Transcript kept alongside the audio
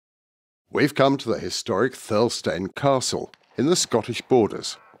We've come to the historic Thirlestane Castle in the Scottish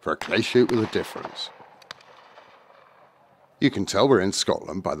borders for a clay shoot with a difference. You can tell we're in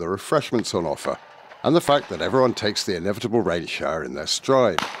Scotland by the refreshments on offer and the fact that everyone takes the inevitable rain shower in their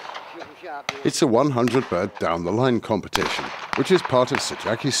stride. It's a 100-bird down-the-line competition, which is part of Sir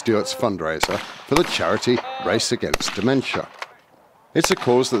Jackie Stewart's fundraiser for the charity Race Against Dementia. It's a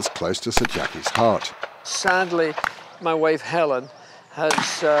cause that's close to Sir Jackie's heart. Sadly, my wife Helen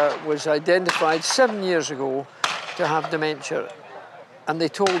was identified 7 years ago to have dementia, and they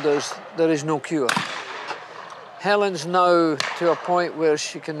told us there is no cure. Helen's now to a point where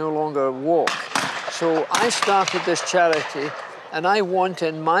she can no longer walk. So I started this charity, and I want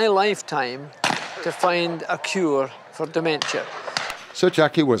in my lifetime to find a cure for dementia. Sir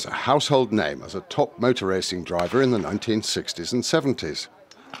Jackie was a household name as a top motor racing driver in the 1960s and 70s.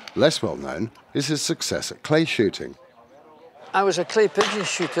 Less well known is his success at clay shooting. I was a clay pigeon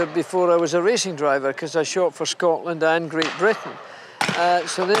shooter before I was a racing driver because I shot for Scotland and Great Britain.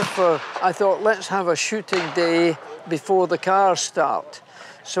 So therefore I thought, let's have a shooting day before the cars start.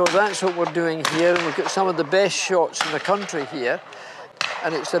 So that's what we're doing here, and we've got some of the best shots in the country here.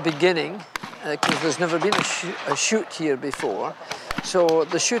 And it's the beginning, because there's never been a shoot here before. So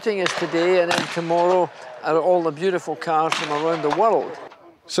the shooting is today, and then tomorrow are all the beautiful cars from around the world.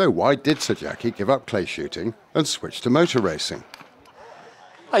 So why did Sir Jackie give up clay shooting and switch to motor racing?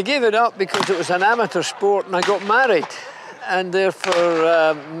 I gave it up because it was an amateur sport and I got married. And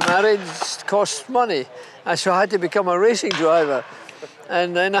therefore, marriage costs money. So I had to become a racing driver.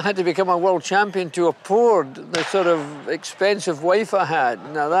 And then I had to become a world champion to afford the sort of expensive wife I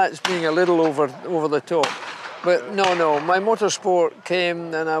had. Now that's being a little over the top. But no, my motorsport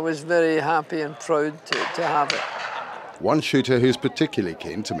came and I was very happy and proud to have it. One shooter who's particularly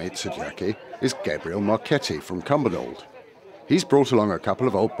keen to meet Sir Jackie is Gabriel Marchetti from Cumbernauld. He's brought along a couple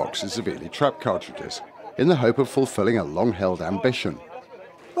of old boxes of Eley Trap cartridges in the hope of fulfilling a long-held ambition.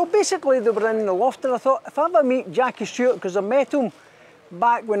 Well, basically they were in the loft, and I thought, if I ever meet Jackie Stewart, because I met him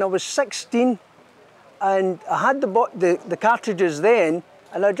back when I was 16, and I had the cartridges then,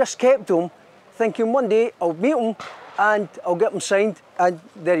 and I just kept them, thinking one day I'll meet him and I'll get them signed, and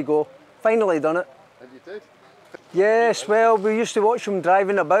there you go, finally done it. And you did? Yes, well, we used to watch him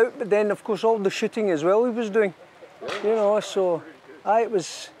driving about, but then of course all the shooting as well he was doing. You know, so it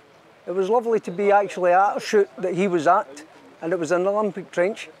was lovely to be actually at a shoot that he was at, and it was an Olympic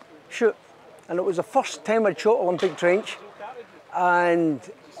trench shoot, and it was the first time I'd shot Olympic trench, and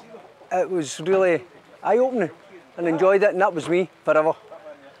it was really eye-opening, and enjoyed it, and that was me forever,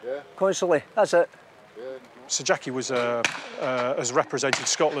 constantly, that's it. Sir Jackie has represented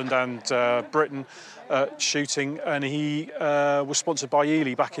Scotland and Britain shooting, and he was sponsored by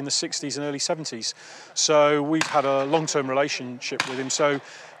Eley back in the 60s and early 70s. So we've had a long-term relationship with him. So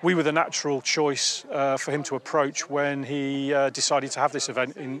we were the natural choice for him to approach when he decided to have this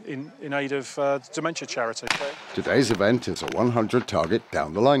event in aid of the dementia charity. Today's event is a 100-target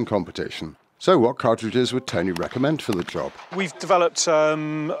down-the-line competition. So what cartridges would Tony recommend for the job? We've developed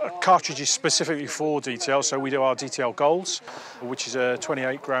cartridges specifically for DTL, so we do our DTL Golds, which is a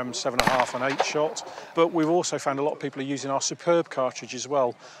 28 gram, 7.5 and 8 shot. But we've also found a lot of people are using our Superb cartridge as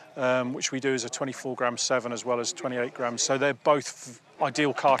well, which we do as a 24 gram 7 as well as 28 grams. So they're both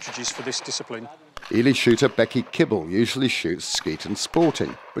ideal cartridges for this discipline. Eley shooter Becky Kibble usually shoots skeet and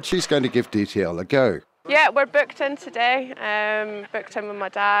sporting, but she's going to give DTL a go. Yeah, we're booked in today, booked in with my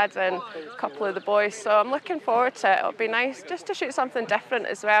dad and a couple of the boys, so I'm looking forward to it. It'll be nice just to shoot something different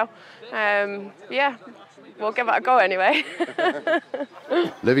as well. Yeah, we'll give it a go anyway.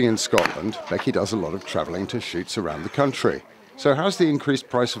 Living in Scotland, Becky does a lot of travelling to shoots around the country. So how's the increased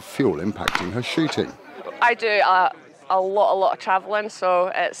price of fuel impacting her shooting? I do a lot of travelling, so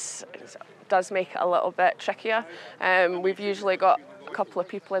it does make it a little bit trickier. We've usually got a couple of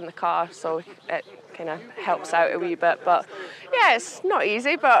people in the car, so it kind of helps out a wee bit. But yeah, it's not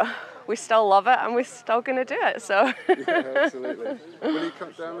easy, but we still love it and we're still going to do it. So. Yeah, absolutely. Will you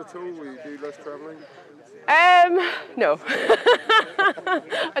cut down at all? Will you do less travelling? No,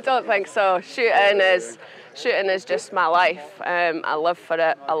 I don't think so. Shooting is just my life. I live for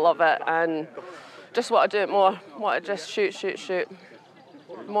it. I love it, and just want to do it more. Want to just shoot.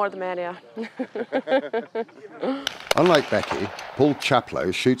 More the merrier. Unlike Becky, Paul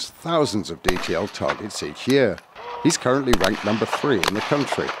Chaplow shoots thousands of DTL targets each year. He's currently ranked number 3 in the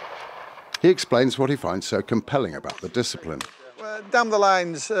country. He explains what he finds so compelling about the discipline. Well, down the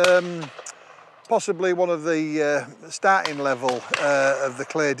lines, possibly one of the starting level of the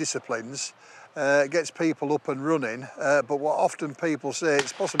clay disciplines. Gets people up and running, but what often people say,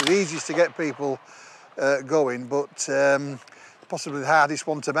 it's possibly the easiest to get people going, but possibly the hardest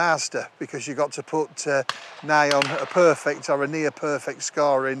one to master, because you've got to put nigh on a perfect or a near perfect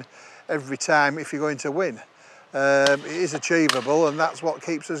score in every time if you're going to win. It is achievable, and that's what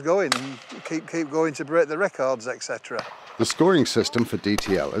keeps us going and keep going to break the records, etc. The scoring system for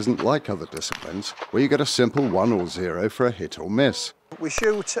DTL isn't like other disciplines, where you get a simple 1 or 0 for a hit or miss. We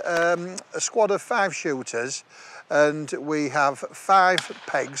shoot a squad of 5 shooters, and we have 5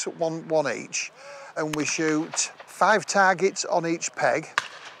 pegs, one each, and we shoot 5 targets on each peg.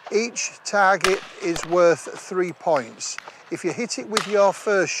 Each target is worth 3 points. If you hit it with your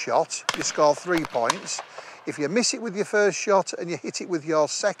first shot, you score 3 points. If you miss it with your first shot and you hit it with your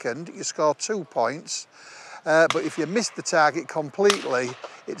second, you score 2 points. But if you miss the target completely,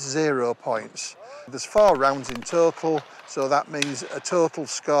 it's 0 points. There's 4 rounds in total, so that means a total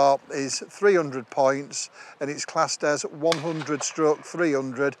score is 300 points, and it's classed as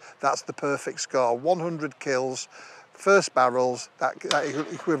 100/300. That's the perfect score. 100 kills, first barrels, that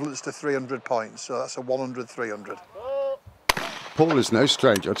equivalents to 300 points, so that's a 100/300. Paul is no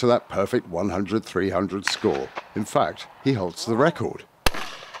stranger to that perfect 100/300 score. In fact, he holds the record.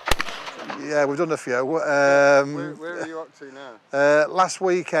 Yeah, we've done a few. Where are you up to now? Last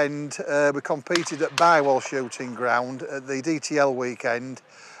weekend we competed at Bywell Shooting Ground at the DTL weekend,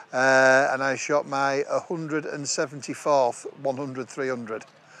 and I shot my 174th 100/300.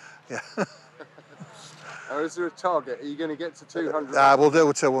 Yeah. Is there a target? Are you going to get to 200? We'll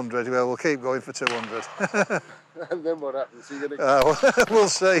do 200. We'll keep going for 200. And then what happens? Are you going to... We'll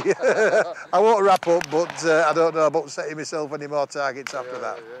see. I won't wrap up, but I don't know about setting myself any more targets after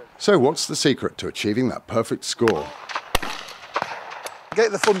that. Yeah. So what's the secret to achieving that perfect score?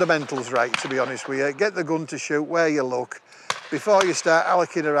 Get the fundamentals right, to be honest with you. Get the gun to shoot where you look. Before you start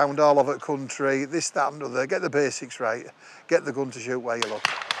allocating around all over the country, this, that and other, get the basics right. Get the gun to shoot where you look.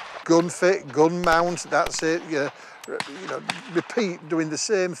 Gun fit, gun mount, that's it. You know, repeat doing the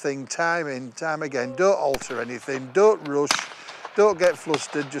same thing time in, time again. Don't alter anything, don't rush, don't get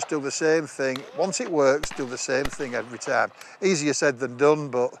flustered, just do the same thing. Once it works, do the same thing every time. Easier said than done,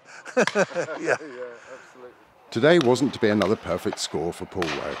 but yeah. Absolutely. Today wasn't to be another perfect score for Paul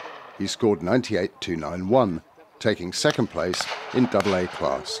though. He scored 98.291, taking second place in AA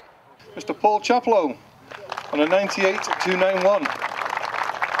class. Mr. Paul Chaplow on a 98.291.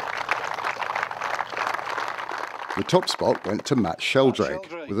 The top spot went to Matt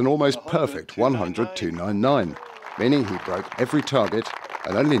Sheldrake with an almost perfect 100.299, meaning he broke every target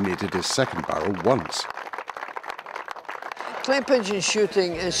and only needed his second barrel once. Clay pigeon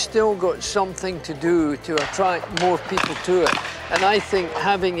shooting has still got something to do to attract more people to it, and I think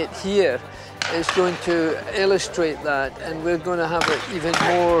having it here is going to illustrate that, and we're going to have it even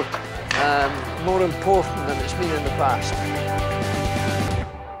more important than it's been in the past.